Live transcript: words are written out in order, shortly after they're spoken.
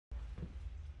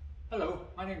Hello,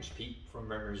 my name's Pete from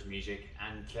Rimmer's Music,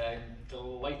 and I'm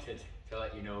delighted to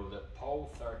let you know that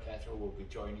Paul Thirkettle will be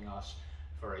joining us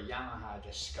for a Yamaha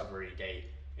Discovery Day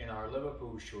in our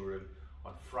Liverpool showroom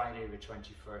on Friday the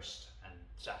 21st and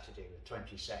Saturday the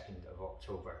 22nd of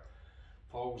October.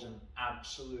 Paul's an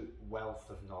absolute wealth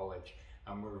of knowledge,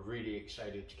 and we're really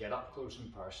excited to get up close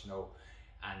and personal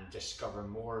and discover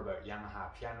more about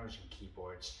Yamaha pianos and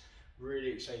keyboards.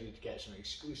 Really excited to get some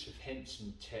exclusive hints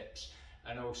and tips,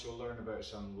 and also learn about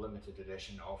some limited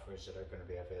edition offers that are going to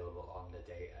be available on the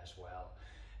day as well.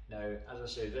 Now, as I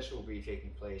say, this will be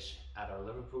taking place at our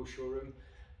Liverpool showroom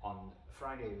on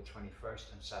Friday the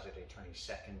 21st and Saturday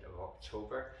 22nd of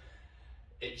October.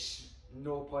 It's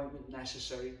no appointment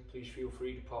necessary. Please feel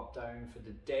free to pop down for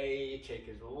the day, take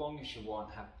as long as you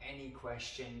want, have any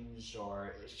questions,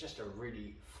 or it's just a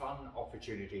really fun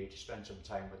opportunity to spend some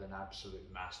time with an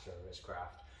absolute master of his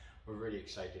craft. We're really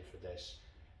excited for this,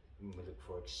 and we look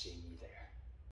forward to seeing you there.